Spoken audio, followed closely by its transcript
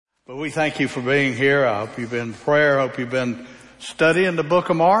Well, we thank you for being here. I hope you've been in prayer. I hope you've been studying the book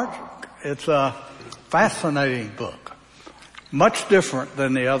of Mark. It's a fascinating book. Much different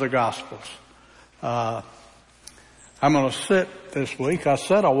than the other Gospels. I'm going to sit this week. I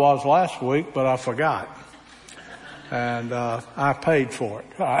said I was last week, but I forgot. And I paid for it.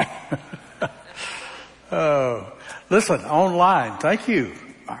 Listen, online, thank you.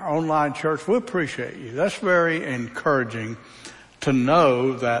 Our online church, we appreciate you. That's very encouraging to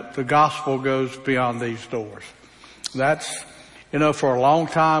know that the gospel goes beyond these doors. That's, for a long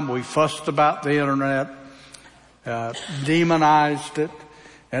time we fussed about the internet, demonized it,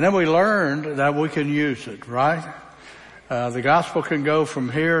 and then we learned that we can use it, right? The gospel can go from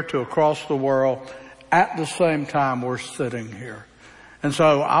here to across the world at the same time we're sitting here. And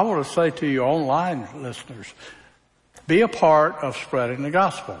so I want to say to you online listeners, be a part of spreading the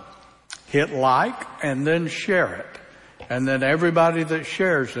gospel. Hit like and then share it. And then everybody that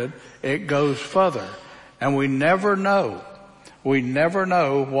shares it, it goes further. And we never know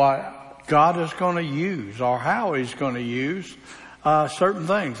what God is going to use or how He's going to use certain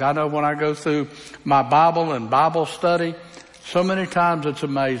things. I know when I go through my Bible and Bible study, so many times it's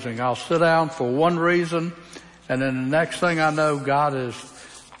amazing. I'll sit down for one reason, and then the next thing I know, God is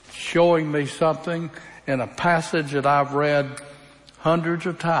showing me something in a passage that I've read hundreds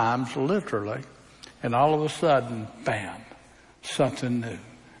of times, literally. And all of a sudden, bam, something new.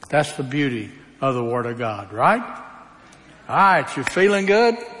 That's the beauty of the Word of God, right? All right, you feeling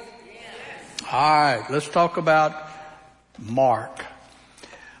good? All right, let's talk about Mark.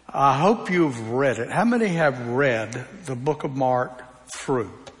 I hope you've read it. How many have read the book of Mark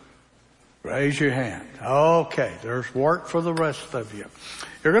through? Raise your hand. Okay, there's work for the rest of you.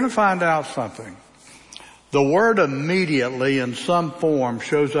 You're going to find out something. The word immediately in some form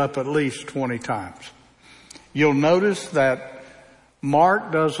shows up at least 20 times. You'll notice that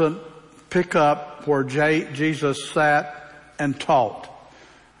Mark doesn't pick up where Jesus sat and taught.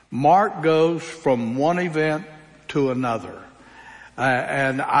 Mark goes from one event to another.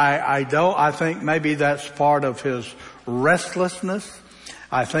 And I think maybe that's part of his restlessness.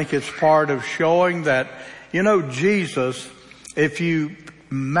 I think it's part of showing that, Jesus, if you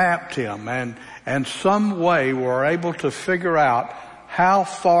mapped him and some way were able to figure out how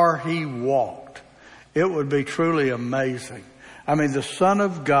far he walked, it would be truly amazing. I mean, the Son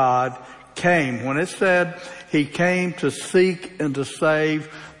of God came. When it said He came to seek and to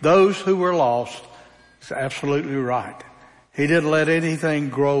save those who were lost, it's absolutely right. He didn't let anything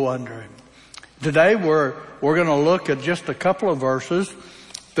grow under Him. Today we're going to look at just a couple of verses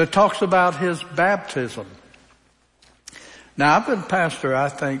that talks about His baptism. Now, I've been pastor, I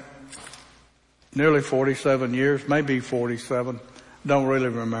think, nearly 47 years, maybe 47. Don't really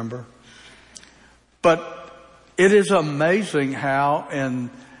remember. But it is amazing how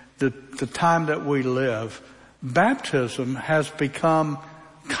in the time that we live, baptism has become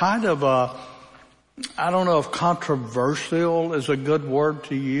kind of I don't know if controversial is a good word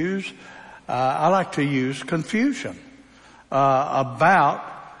to use. I like to use confusion about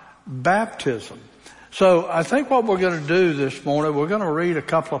baptism. So I think what we're going to do this morning, we're going to read a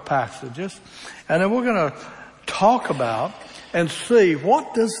couple of passages, and then we're going to talk about and see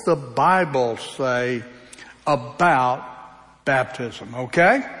what does the Bible say about baptism,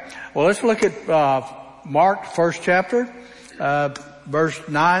 okay? Well, let's look at Mark, first chapter, verse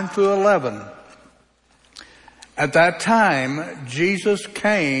 9 through 11. At that time, Jesus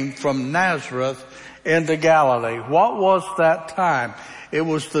came from Nazareth into Galilee. What was that time? It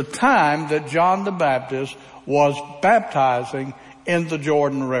was the time that John the Baptist was baptizing in the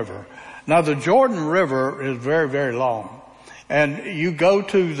Jordan River. Now, the Jordan River is very, very long. And you go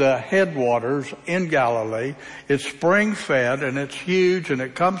to the headwaters in Galilee. It's spring-fed and it's huge and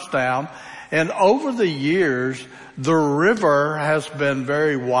it comes down. And over the years, the river has been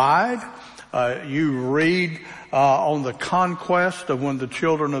very wide. You read on the conquest of when the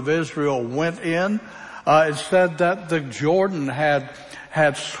children of Israel went in. It said that the Jordan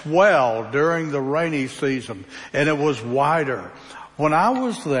had swelled during the rainy season and it was wider. When I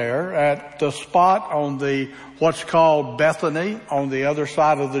was there at the spot on what's called Bethany on the other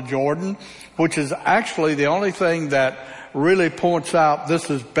side of the Jordan, which is actually the only thing that really points out this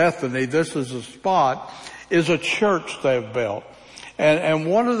is Bethany, this is a spot, is a church they've built. And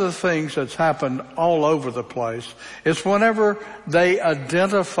one of the things that's happened all over the place is whenever they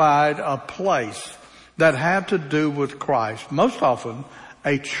identified a place that had to do with Christ, most often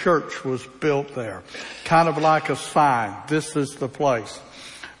a church was built there, kind of like a sign. This is the place.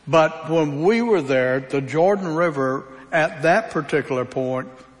 But when we were there, the Jordan River at that particular point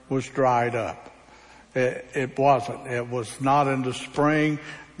was dried up. It wasn't. It was not in the spring.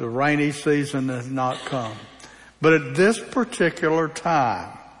 The rainy season has not come. But at this particular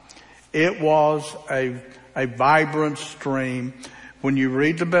time, it was a vibrant stream. When you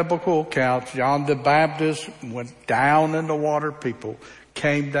read the biblical accounts, John the Baptist went down in the water. People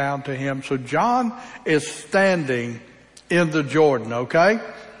came down to him. So John is standing in the Jordan, okay?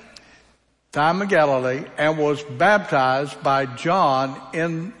 Time of Galilee, and was baptized by John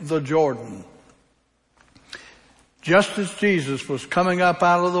in the Jordan. Just as Jesus was coming up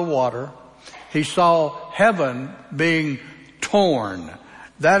out of the water, he saw heaven being torn.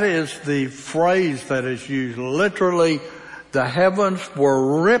 That is the phrase that is used. Literally, the heavens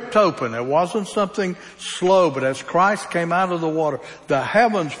were ripped open. It wasn't something slow, but as Christ came out of the water, the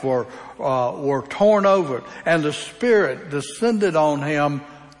heavens were torn over, and the Spirit descended on him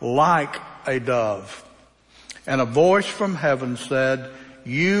like a dove. And a voice from heaven said,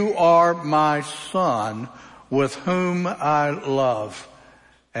 "You are my Son, with whom I love,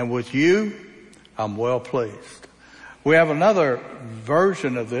 and with you I'm well pleased." We have another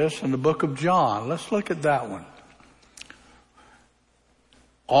version of this in the book of John. Let's look at that one.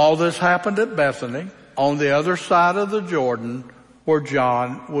 All this happened at Bethany, on the other side of the Jordan, where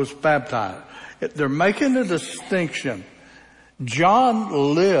John was baptized. They're making a distinction.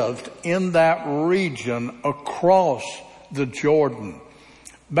 John lived in that region across the Jordan.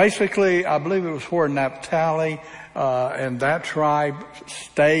 Basically, I believe it was where Naphtali and that tribe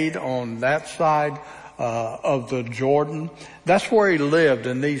stayed on that side of the Jordan. That's where he lived,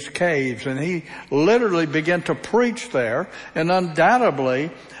 in these caves, and he literally began to preach there. And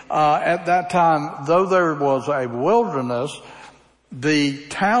undoubtedly, at that time, though there was a wilderness, the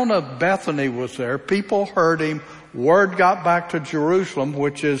town of Bethany was there. People heard him. Word got back to Jerusalem,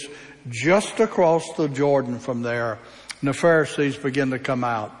 which is just across the Jordan from there. And the Pharisees began to come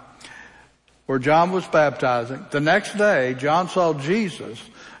out where John was baptizing. The next day, John saw Jesus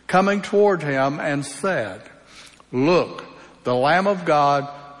coming toward him and said, "Look, the Lamb of God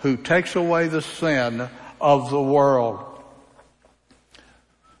who takes away the sin of the world.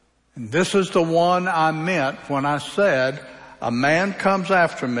 And this is the one I meant when I said, a man comes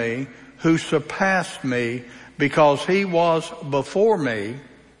after me who surpassed me because he was before me,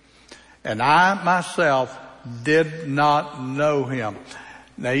 and I myself did not know him."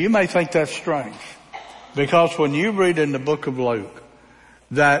 Now you may think that's strange, because when you read in the book of Luke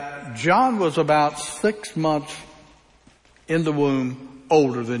that John was about 6 months in the womb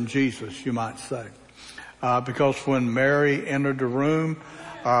older than Jesus, you might say. Because when Mary entered the room,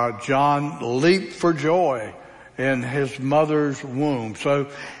 John leaped for joy in his mother's womb. So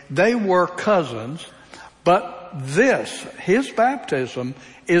they were cousins, but his baptism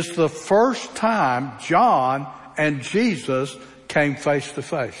is the first time John and Jesus came face to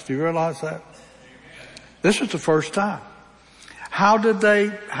face. Do you realize that? This is the first time. How did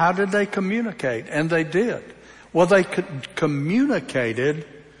they communicate? And they did. Well, they communicated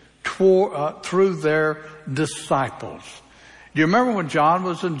through their disciples. Do you remember when John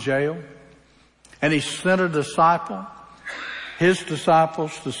was in jail and he sent his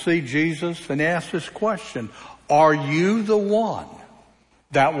disciples to see Jesus, and he asked this question, "Are you the one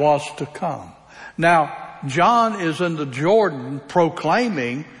that was to come?" Now, John is in the Jordan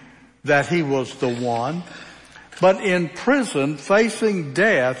proclaiming that he was the one, but in prison facing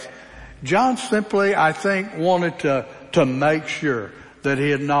death, John simply, I think, wanted to make sure that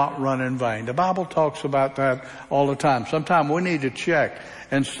he had not run in vain. The Bible talks about that all the time. Sometimes we need to check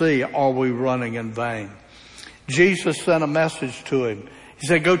and see, are we running in vain? Jesus sent a message to him. He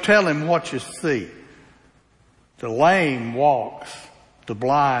said, "Go tell him what you see. The lame walks, the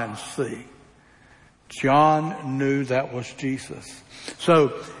blind see." John knew that was Jesus.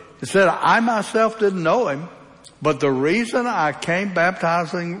 So he said, "I myself didn't know him, but the reason I came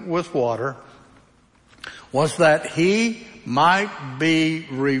baptizing with water was that he might be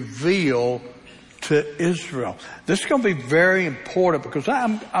revealed to Israel." This is going to be very important, because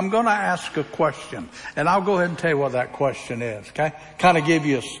I'm going to ask a question, and I'll go ahead and tell you what that question is, okay? Kind of give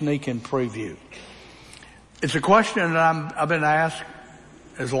you a sneaking preview. It's a question that I've been asked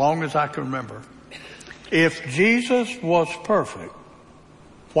as long as I can remember. If Jesus was perfect,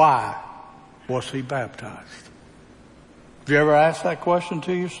 why was he baptized? Have you ever asked that question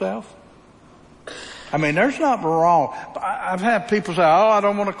to yourself? I mean, there's nothing wrong. I've had people say, "Oh, I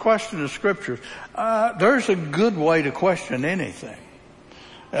don't want to question the scriptures." There's a good way to question anything.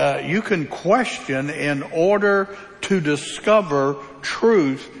 You can question in order to discover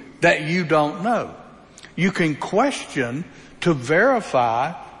truth that you don't know. You can question to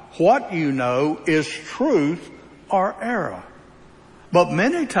verify what you know is truth or error. But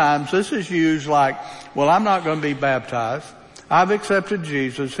many times this is used like, well, I'm not going to be baptized. I've accepted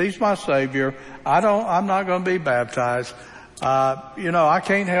Jesus. He's my Savior. I'm not going to be baptized. I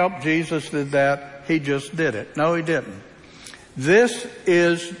can't help Jesus did that. He just did it. No, he didn't. This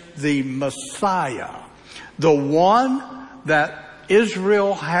is the Messiah, the one that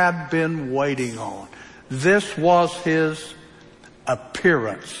Israel had been waiting on. This was his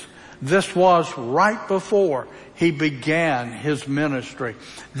appearance. This was right before he began his ministry.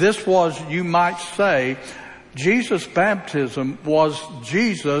 This was, you might say, Jesus' baptism was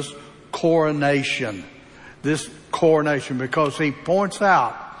Jesus' coronation. This coronation, because he points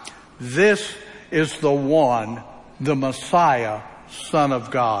out, this is the one, the Messiah, Son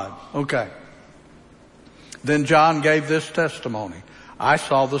of God. Okay. Then John gave this testimony. I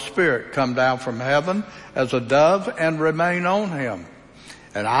saw the Spirit come down from heaven as a dove and remain on him.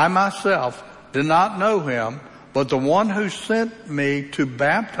 And I myself did not know him, but the one who sent me to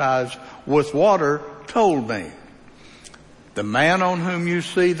baptize with water told me, the man on whom you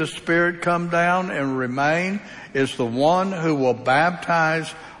see the Spirit come down and remain is the one who will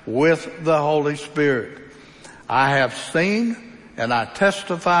baptize with the Holy Spirit. I have seen and I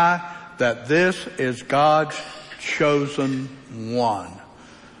testify that this is God's chosen one.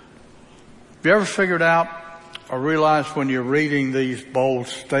 Have you ever figured out or realized when you're reading these bold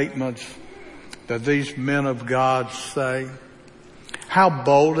statements that these men of God say, how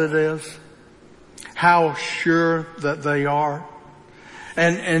bold it is, how sure that they are?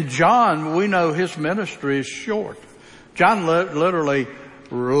 And John, we know his ministry is short. John literally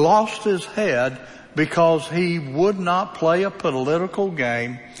lost his head because he would not play a political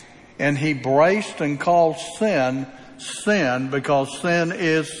game, and he braced and called sin, sin, because sin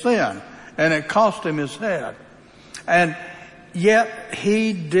is sin. And it cost him his head. And yet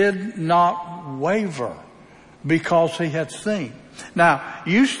he did not waver because he had seen. Now,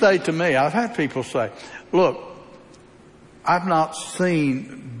 you say to me, I've had people say, look, I've not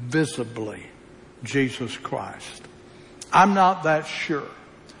seen visibly Jesus Christ. I'm not that sure.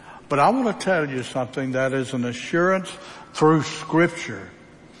 But I want to tell you something that is an assurance through Scripture,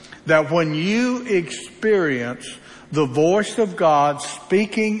 that when you experience the voice of God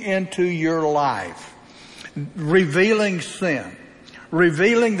speaking into your life, revealing sin,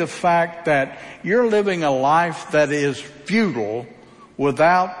 revealing the fact that you're living a life that is futile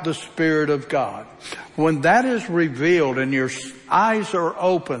without the Spirit of God. When that is revealed and your eyes are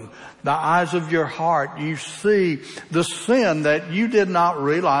open, the eyes of your heart, you see the sin that you did not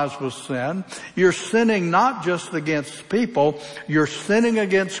realize was sin. You're sinning not just against people, you're sinning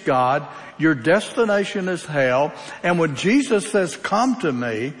against God. Your destination is hell. And when Jesus says, come to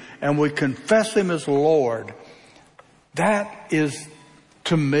me, and we confess him as Lord, that is,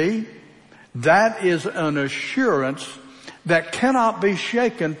 to me, that is an assurance that cannot be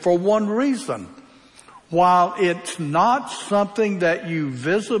shaken for one reason. While it's not something that you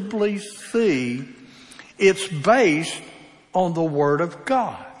visibly see, it's based on the Word of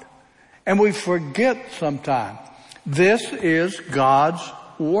God. And we forget sometimes, this is God's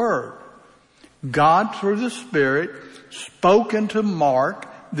Word. God, through the Spirit, spoken to Mark,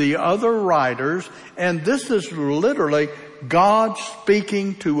 the other writers, and this is literally God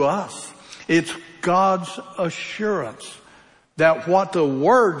speaking to us. It's God's assurance that what the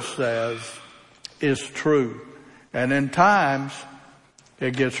Word says is true. And in times,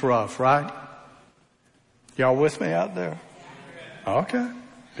 it gets rough, right? Y'all with me out there? Okay.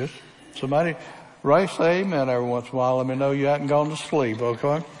 Just somebody, Ray, say amen every once in a while. Let me know you hadn't gone to sleep,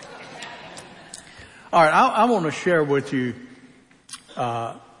 okay? All right, I want to share with you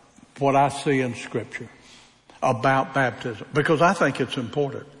what I see in Scripture about baptism, because I think it's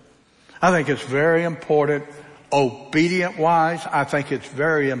important. I think it's very important obedient-wise. I think it's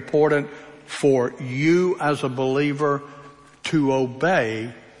very important for you as a believer to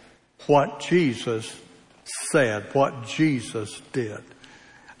obey what Jesus said, what Jesus did.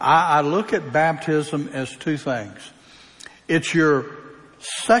 I look at baptism as two things. It's your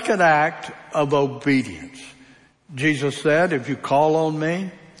second act of obedience. Jesus said, if you call on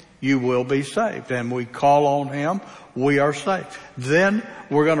me, you will be saved. And we call on him, we are saved. Then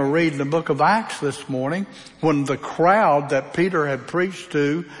we're going to read in the book of Acts this morning, when the crowd that Peter had preached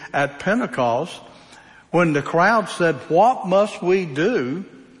to at Pentecost, when the crowd said, what must we do?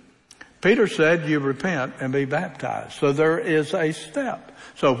 Peter said, you repent and be baptized. So there is a step.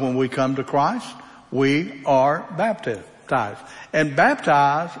 So when we come to Christ, we are baptized. And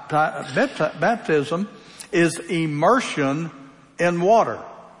baptism is immersion in water.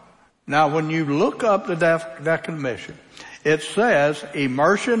 Now, when you look up the definition, it says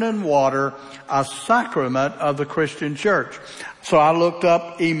immersion in water, a sacrament of the Christian church. So I looked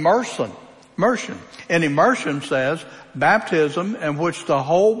up immersion. immersion. And immersion says baptism in which the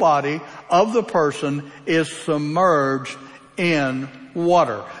whole body of the person is submerged in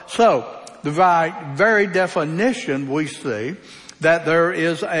water. So, the very definition we see that there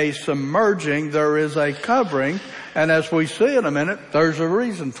is a submerging, there is a covering, and as we see in a minute, there's a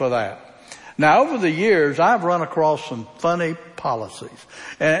reason for that. Now, over the years, I've run across some funny policies.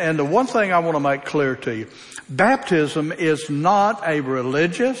 And the one thing I want to make clear to you, baptism is not a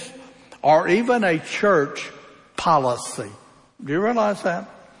religious or even a church policy. Do you realize that?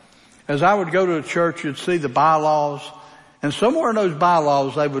 As I would go to a church, you'd see the bylaws, and somewhere in those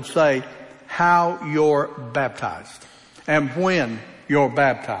bylaws they would say how you're baptized and when you're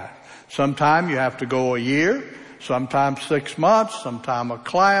baptized. Sometimes you have to go a year, sometimes 6 months, sometimes a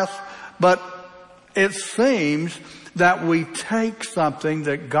class, but it seems that we take something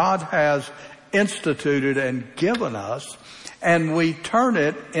that God has instituted and given us and we turn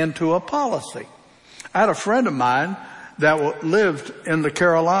it into a policy. I had a friend of mine that lived in the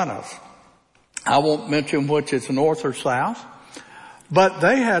Carolinas. I won't mention which it's north or south, but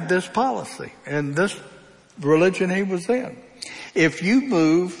they had this policy in this religion he was in. If you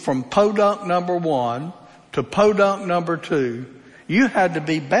moved from podunk number 1 to podunk number 2, you had to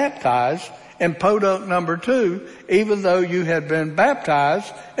be baptized in podunk number 2, even though you had been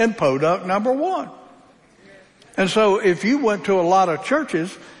baptized in podunk number 1. And so if you went to a lot of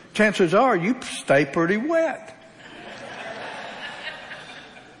churches, chances are you stay pretty wet.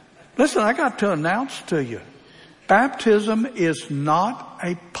 Listen, I got to announce to you, baptism is not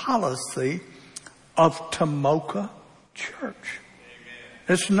a policy of Tomoka Church.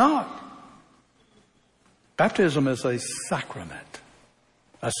 It's not. Baptism is a sacrament.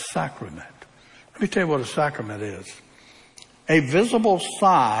 A sacrament. Let me tell you what a sacrament is. A visible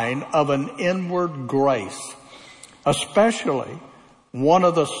sign of an inward grace, especially one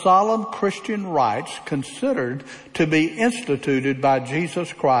of the solemn Christian rites considered to be instituted by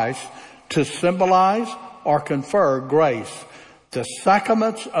Jesus Christ to symbolize or confer grace. The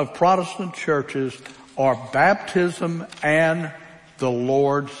sacraments of Protestant churches are baptism and the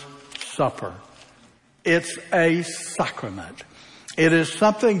Lord's Supper. It's a sacrament. It is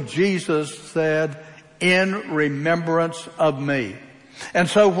something Jesus said, in remembrance of me. And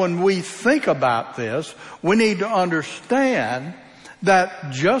so when we think about this, we need to understand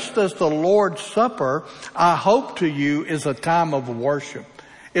that just as the Lord's Supper, I hope to you, is a time of worship.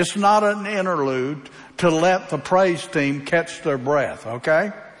 It's not an interlude to let the praise team catch their breath,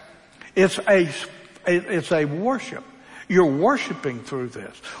 okay? It's a worship. You're worshiping through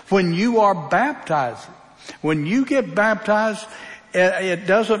this. When you are baptizing, when you get baptized, it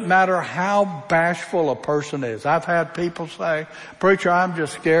doesn't matter how bashful a person is. I've had people say, "Preacher, I'm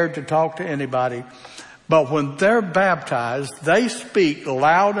just scared to talk to anybody." But when they're baptized, they speak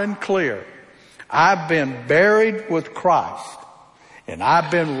loud and clear. I've been buried with Christ and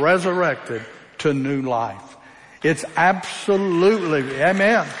I've been resurrected to new life. It's absolutely,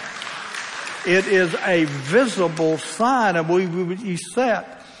 amen. It is a visible sign. And we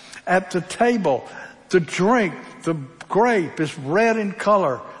sat at the table. The drink, the grape is red in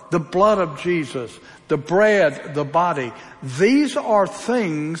color. The blood of Jesus. The bread, the body. These are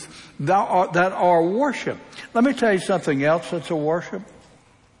things that are worship. Let me tell you something else that's a worship.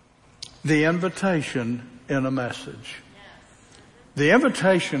 The invitation in a message. The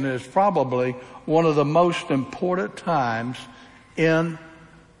invitation is probably one of the most important times in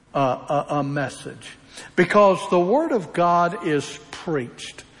a message. Because the Word of God is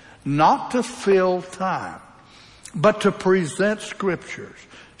preached, not to fill time, but to present Scriptures,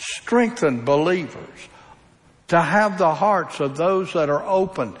 strengthen believers, to have the hearts of those that are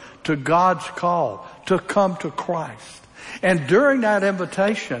open to God's call to come to Christ. And during that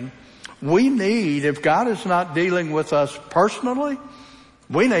invitation, we need, if God is not dealing with us personally,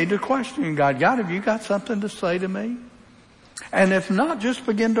 we need to question God. God, have you got something to say to me? And if not, just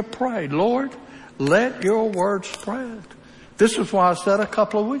begin to pray. Lord, let your word spread. This is why I said a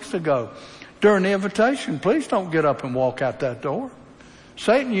couple of weeks ago, during the invitation, please don't get up and walk out that door.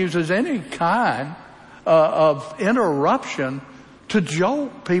 Satan uses any kind of interruption to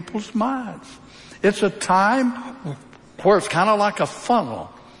jolt people's minds. It's a time where it's kind of like a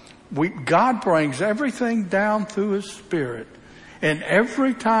funnel. God brings everything down through His Spirit. And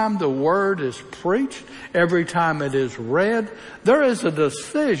every time the Word is preached, every time it is read, there is a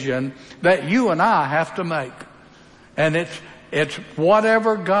decision that you and I have to make. And it's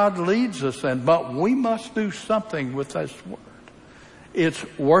whatever God leads us in, but we must do something with this Word. It's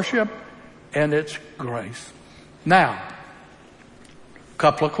worship and it's grace. Now, a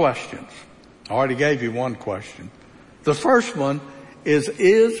couple of questions. I already gave you one question. The first one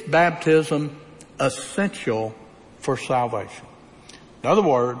is baptism essential for salvation? In other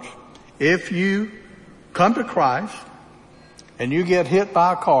words, if you come to Christ and you get hit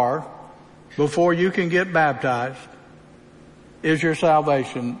by a car before you can get baptized, is your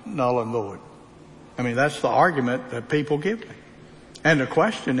salvation null and void? I mean, that's the argument that people give me. And the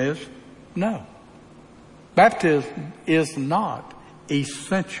question is, no. Baptism is not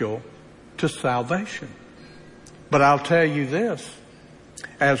essential to salvation. But I'll tell you this,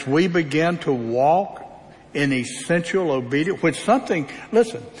 as we begin to walk in essential obedience,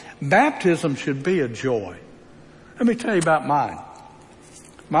 listen, baptism should be a joy. Let me tell you about mine.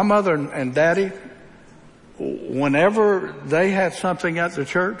 My mother and daddy, whenever they had something at the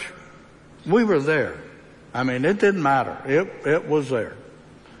church, we were there. I mean, it didn't matter. It was there.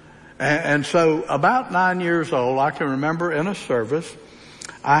 And so about 9 years old, I can remember in a service,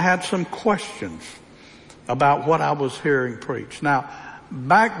 I had some questions about what I was hearing preached. Now,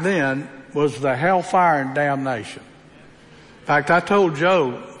 back then was the hellfire and damnation. In fact, I told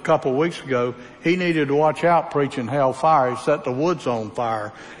Joe a couple of weeks ago he needed to watch out preaching hellfire. He set the woods on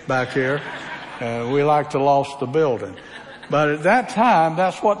fire back here. We like to lost the building. But at that time,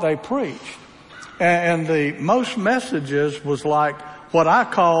 that's what they preached. And the most messages was like what I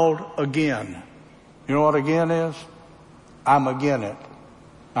called again. You know what again is? I'm again it.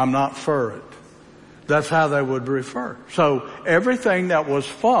 I'm not for it. That's how they would refer. So everything that was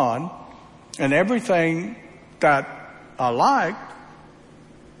fun and everything that I liked,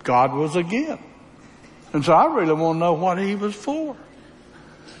 God was again. And so I really want to know what he was for.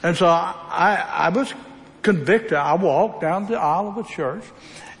 And so I was convicted. I walked down the aisle of the church,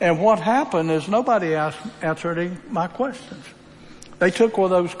 and what happened is nobody answered any of my questions. They took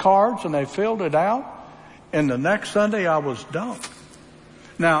one of those cards and they filled it out, and the next Sunday I was done.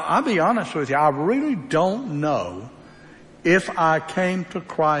 Now, I'll be honest with you, I really don't know if I came to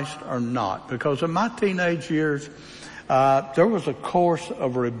Christ or not, because in my teenage years, there was a course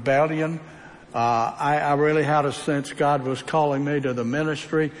of rebellion. I really had a sense God was calling me to the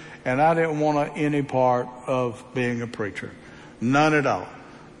ministry, and I didn't want any part of being a preacher. None at all.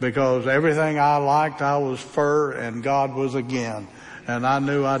 Because everything I liked, I was for, and God was again. And I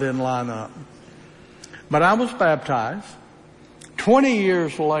knew I didn't line up. But I was baptized. 20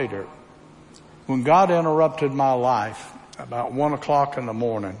 years later, when God interrupted my life about 1 o'clock in the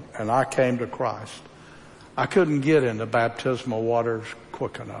morning and I came to Christ, I couldn't get in the baptismal waters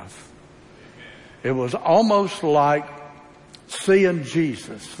quick enough. It was almost like seeing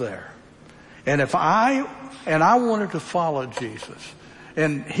Jesus there. And I wanted to follow Jesus.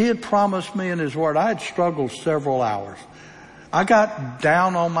 And he had promised me in his word. I had struggled several hours. I got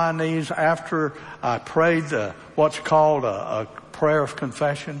down on my knees after I prayed what's called a prayer of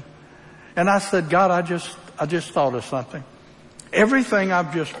confession. And I said, God, I just thought of something. Everything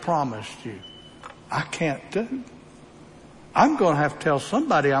I've just promised you, I can't do. I'm going to have to tell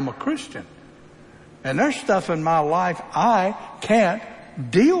somebody I'm a Christian. And there's stuff in my life I can't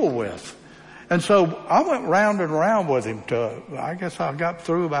deal with. And so I went round and round with him I guess I got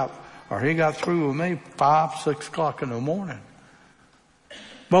through he got through with me 5, 6 o'clock in the morning.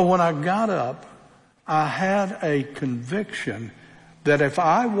 But when I got up, I had a conviction that if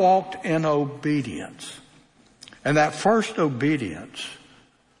I walked in obedience, and that first obedience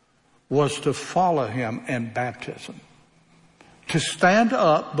was to follow him in baptism, to stand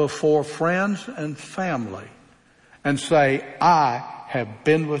up before friends and family and say, I have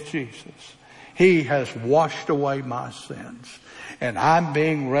been with Jesus. He has washed away my sins, and I'm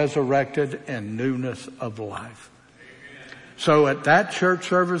being resurrected in newness of life. So at that church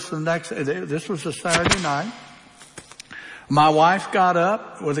service this was a Saturday night, my wife got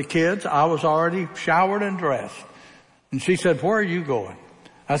up with the kids. I was already showered and dressed. And she said, where are you going?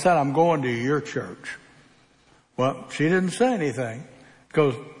 I said, I'm going to your church. Well, she didn't say anything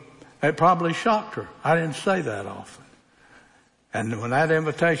because it probably shocked her. I didn't say that often. And when that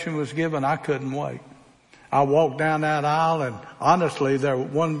invitation was given, I couldn't wait. I walked down that aisle, and honestly, there was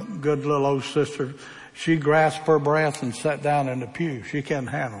one good little old sister. She grasped her breath and sat down in the pew. She couldn't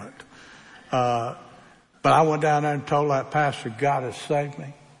handle it. But I went down there and told that pastor, God has saved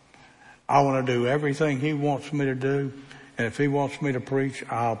me. I want to do everything he wants me to do. And if he wants me to preach,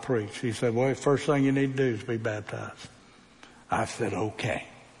 I'll preach. He said, well, the first thing you need to do is be baptized. I said, okay.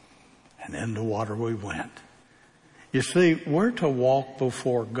 And in the water we went. You see, we're to walk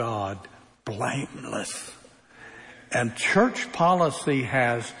before God blameless. And church policy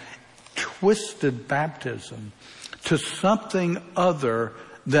has twisted baptism to something other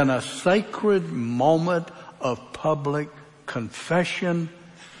than a sacred moment of public confession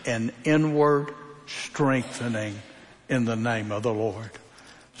and inward strengthening in the name of the Lord.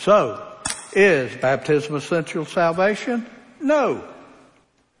 So, is baptism essential salvation? No.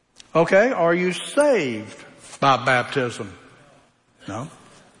 Okay, are you saved by baptism? No.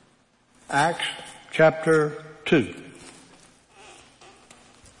 Acts chapter 2.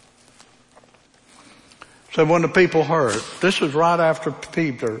 So when the people heard, this is right after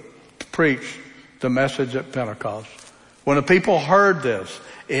Peter preached the message at Pentecost. When the people heard this,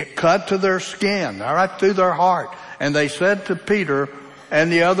 it cut to their skin, right through their heart. And they said to Peter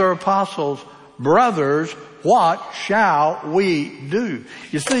and the other apostles, brothers, what shall we do?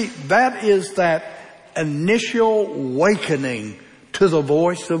 You see, that is that initial awakening to the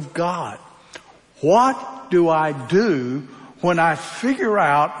voice of God. What do I do when I figure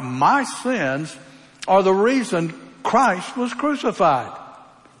out my sins are the reason Christ was crucified?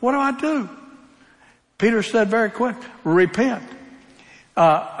 What do I do? Peter said very quick, repent.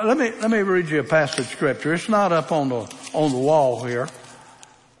 Let me read you a passage of scripture. It's not up on the wall here.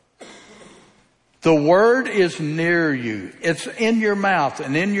 The word is near you. It's in your mouth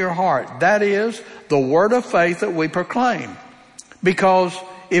and in your heart. That is the word of faith that we proclaim. Because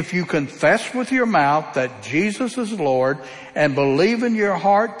if you confess with your mouth that Jesus is Lord and believe in your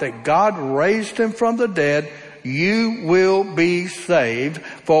heart that God raised him from the dead, you will be saved.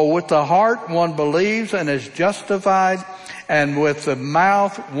 For with the heart one believes and is justified, and with the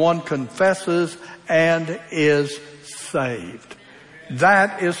mouth one confesses and is saved.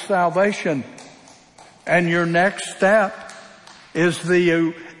 That is salvation. And your next step is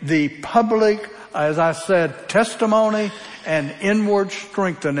the public, as I said, testimony and inward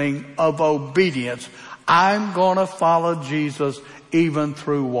strengthening of obedience. I'm going to follow Jesus even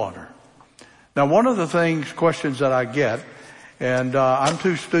through water. Now, one of the questions that I get, and I'm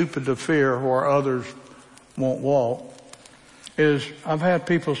too stupid to fear where others won't walk, is I've had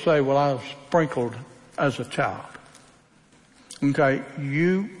people say, well, I was sprinkled as a child. Okay,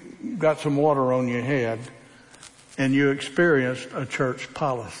 you got some water on your head and you experienced a church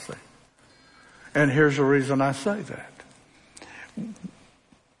policy. And here's the reason I say that.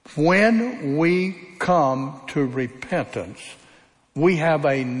 When we come to repentance, we have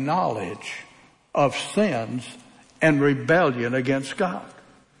a knowledge of sins and rebellion against God.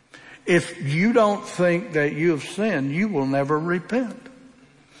 If you don't think that you have sinned, you will never repent.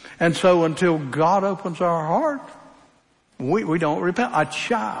 And so until God opens our heart, we don't repent. A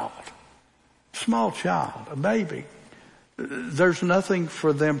child, small child, a baby, there's nothing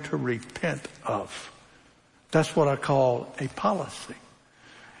for them to repent of. That's what I call a policy.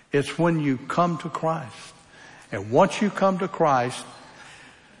 It's when you come to Christ. And once you come to Christ,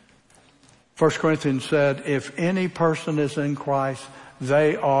 1 Corinthians said, if any person is in Christ,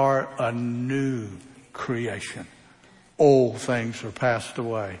 they are a new creation. Old things are passed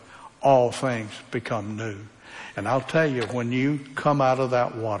away. All things become new. And I'll tell you, when you come out of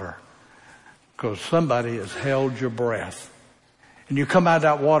that water, because somebody has held your breath, and you come out of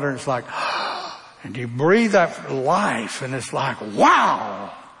that water and it's like, and you breathe that life and it's like,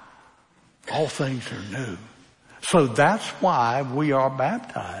 wow, all things are new. So that's why we are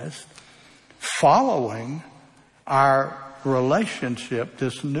baptized, following our relationship,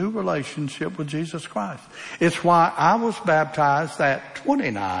 this new relationship with Jesus Christ. It's why I was baptized at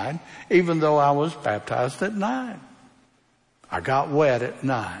 29, even though I was baptized at 9. I got wet at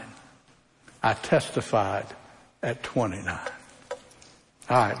 9. I testified at 29.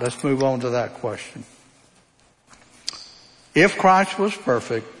 All right, let's move on to that question. If Christ was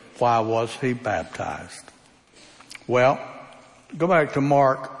perfect, why was he baptized? Well, go back to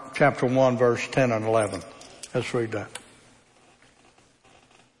Mark chapter 1, verse 10 and 11. Let's read that.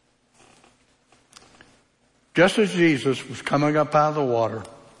 Just as Jesus was coming up out of the water,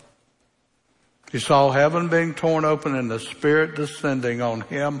 he saw heaven being torn open and the Spirit descending on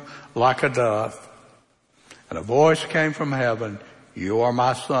him like a dove. And a voice came from heaven, you are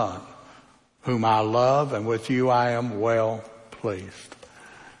my Son, whom I love, and with you I am well pleased.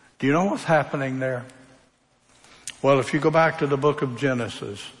 Do you know what's happening there? Well, if you go back to the book of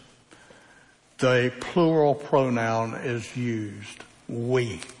Genesis, the plural pronoun is used,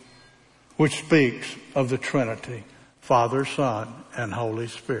 we, which speaks of the Trinity, Father, Son, and Holy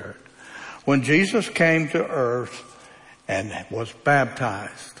Spirit. When Jesus came to earth and was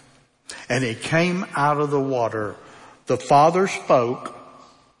baptized, and he came out of the water, the Father spoke,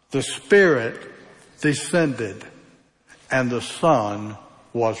 the Spirit descended, and the Son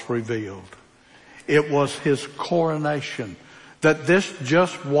was revealed. It was his coronation, that this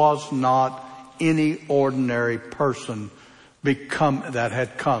just was not any ordinary person that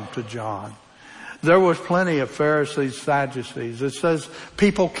had come to John. There was plenty of Pharisees, Sadducees. It says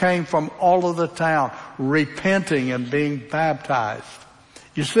people came from all of the town repenting and being baptized.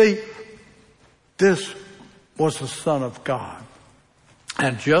 You see, this was the Son of God.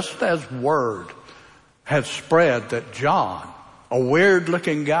 And just as word had spread that John, a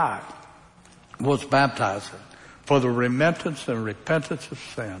weird-looking guy, was baptizing for the remittance and repentance of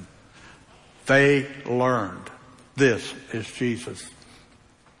sin, they learned this is Jesus.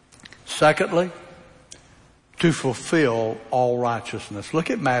 Secondly, to fulfill all righteousness.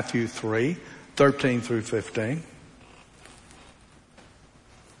 Look at Matthew 3:13 through 15.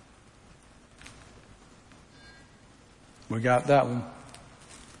 We got that one.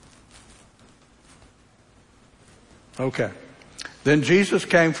 Okay. Then Jesus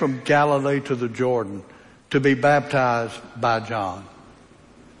came from Galilee to the Jordan to be baptized by John.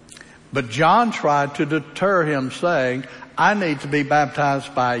 But John tried to deter him, saying, I need to be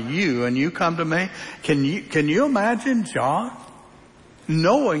baptized by you, and you come to me? Can you imagine John?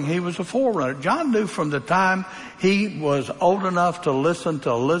 Knowing he was a forerunner. John knew from the time he was old enough to listen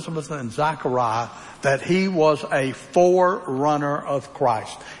to Elizabeth and Zachariah that he was a forerunner of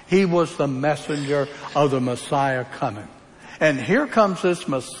Christ. He was the messenger of the Messiah coming. And here comes this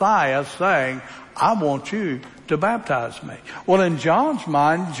Messiah saying, I want you to baptize me. Well, in John's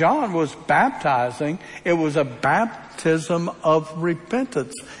mind, John was baptizing. It was a baptism of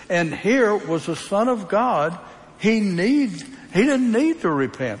repentance. And here was the Son of God. He didn't need to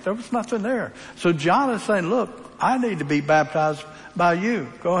repent. There was nothing there. So John is saying, look, I need to be baptized by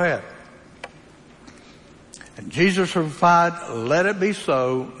you. Go ahead. And Jesus replied, let it be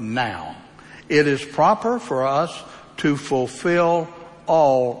so now. It is proper for us to fulfill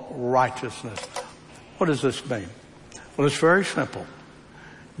all righteousness. What does this mean? Well, it's very simple.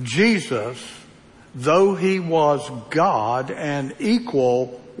 Jesus, though he was God and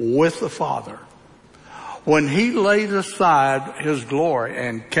equal with the Father, when he laid aside his glory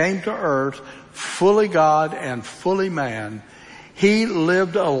and came to earth, fully God and fully man, he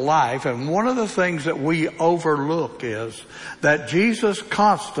lived a life. And one of the things that we overlook is that Jesus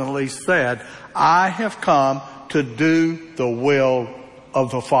constantly said, I have come to do the will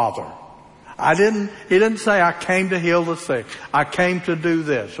of the Father. He didn't say, I came to heal the sick. I came to do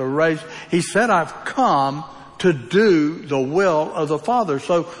this or raise. He said, I've come to do the will of the Father.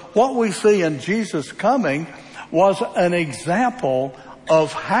 So what we see in Jesus coming was an example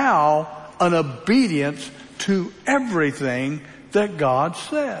of how an obedience to everything that God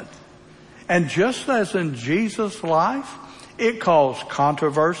said. And just as in Jesus' life, it caused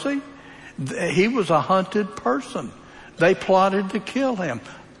controversy. He was a hunted person. They plotted to kill him.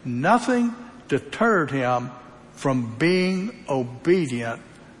 Nothing deterred him from being obedient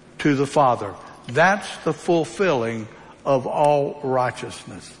to the Father. That's the fulfilling of all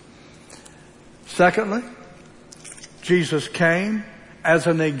righteousness. Secondly, Jesus came as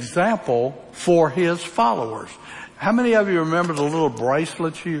an example for his followers. How many of you remember the little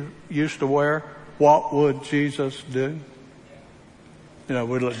bracelets you used to wear? What would Jesus do? You know,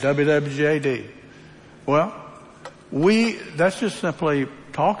 we look WWJD. Well, that's just simply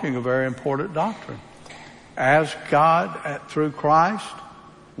talking a very important doctrine. As God, through Christ,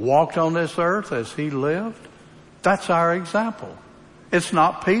 walked on this earth as he lived, that's our example. It's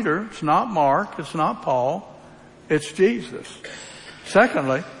not Peter, it's not Mark, it's not Paul, it's Jesus.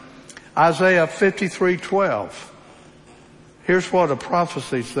 Secondly, Isaiah 53:12. Here's what a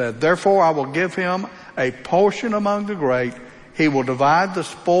prophecy said. Therefore I will give him a portion among the great. He will divide the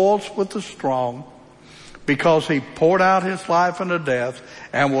spoils with the strong, because he poured out his life unto death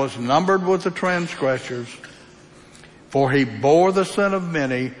and was numbered with the transgressors. For he bore the sin of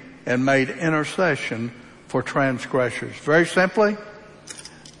many and made intercession for transgressors. Very simply,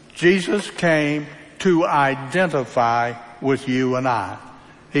 Jesus came to identify with you and I.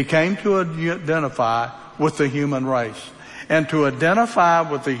 He came to identify with the human race. And to identify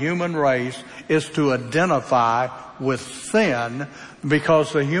with the human race is to identify with sin,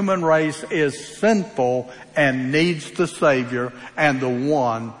 because the human race is sinful and needs the Savior and the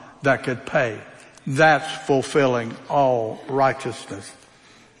one that could pay. That's fulfilling all righteousness.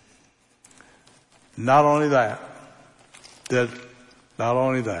 Not only that.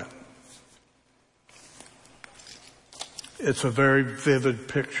 It's a very vivid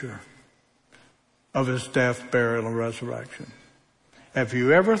picture of his death, burial, and resurrection. Have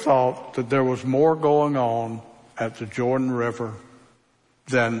you ever thought that there was more going on at the Jordan River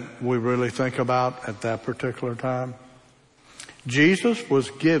than we really think about at that particular time? Jesus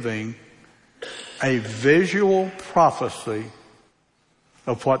was giving a visual prophecy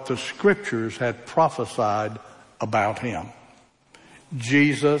of what the scriptures had prophesied about him.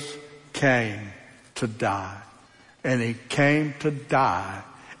 Jesus came to die, and he came to die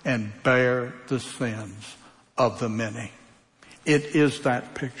and bear the sins of the many. It is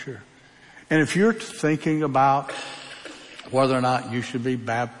that picture. And if you're thinking about whether or not you should be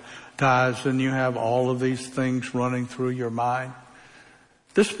baptized and you have all of these things running through your mind,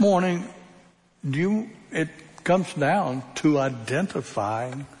 this morning, it comes down to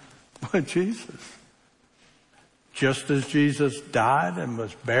identifying with Jesus. Just as Jesus died and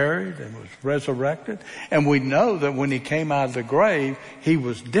was buried and was resurrected. And we know that when he came out of the grave, he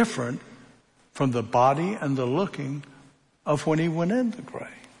was different from the body and the looking of when he went in the grave.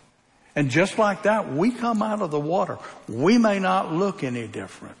 And just like that, we come out of the water. We may not look any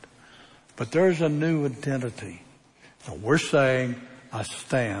different, but there's a new identity. And we're saying, I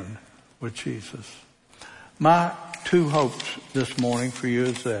stand with Jesus. My two hopes this morning for you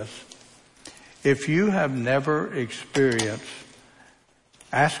is this. If you have never experienced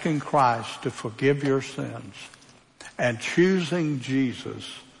asking Christ to forgive your sins and choosing Jesus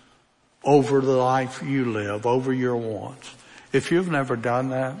over the life you live, over your wants, if you've never done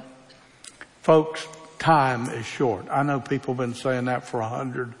that, folks, time is short. I know people have been saying that for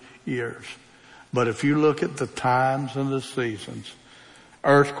 100 years. But if you look at the times and the seasons,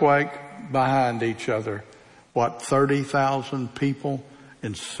 earthquake behind each other, 30,000 people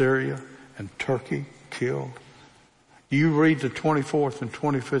in Syria and Turkey killed. You read the 24th and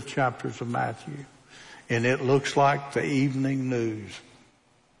 25th chapters of Matthew, and it looks like the evening news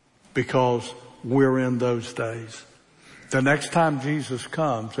because we're in those days. The next time Jesus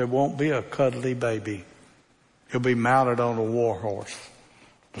comes, it won't be a cuddly baby. He'll be mounted on a war horse,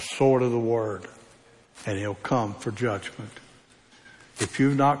 the sword of the word, and he'll come for judgment. If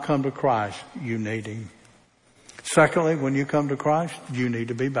you've not come to Christ, you need him. Secondly, when you come to Christ, you need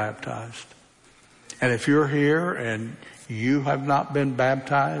to be baptized. And if you're here and you have not been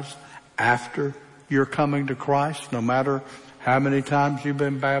baptized after you're coming to Christ, no matter how many times you've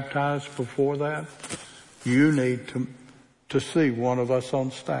been baptized before that, you need to see one of us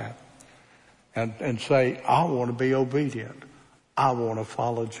on staff and say, I want to be obedient. I want to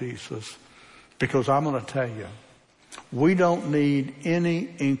follow Jesus. Because I'm going to tell you, we don't need any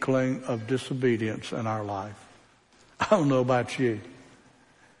inkling of disobedience in our life. I don't know about you.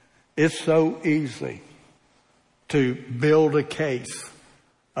 It's so easy to build a case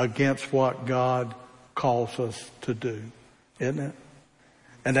against what God calls us to do, isn't it?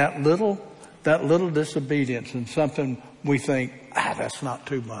 And that little disobedience and something we think, that's not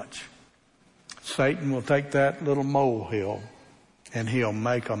too much. Satan will take that little molehill and he'll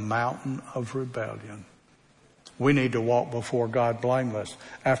make a mountain of rebellion. We need to walk before God blameless.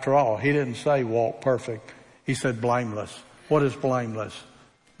 After all, he didn't say walk perfect. He said blameless. What is blameless?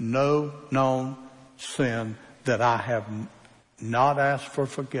 No known sin that I have not asked for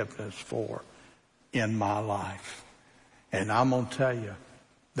forgiveness for in my life. And I'm going to tell you,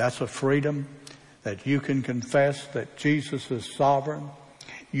 that's a freedom that you can confess that Jesus is sovereign.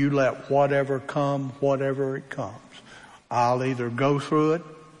 You let whatever come, whatever it comes. I'll either go through it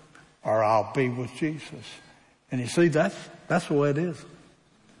or I'll be with Jesus. And you see, that's the way it is.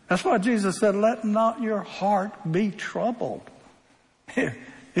 That's why Jesus said, let not your heart be troubled.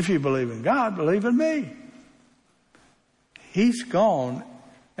 If you believe in God, believe in me. He's gone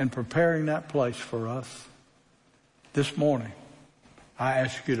and preparing that place for us. This morning, I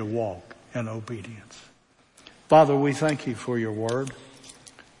ask you to walk in obedience. Father, we thank you for your word.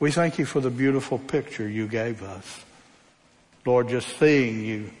 We thank you for the beautiful picture you gave us. Lord, just seeing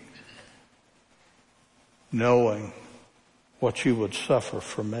you, knowing what you would suffer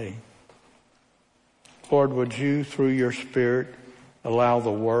for me. Lord, would you, through your Spirit, allow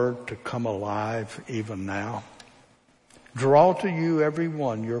the word to come alive even now? Draw to you every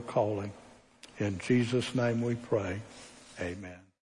one you're calling. In Jesus' name we pray. Amen.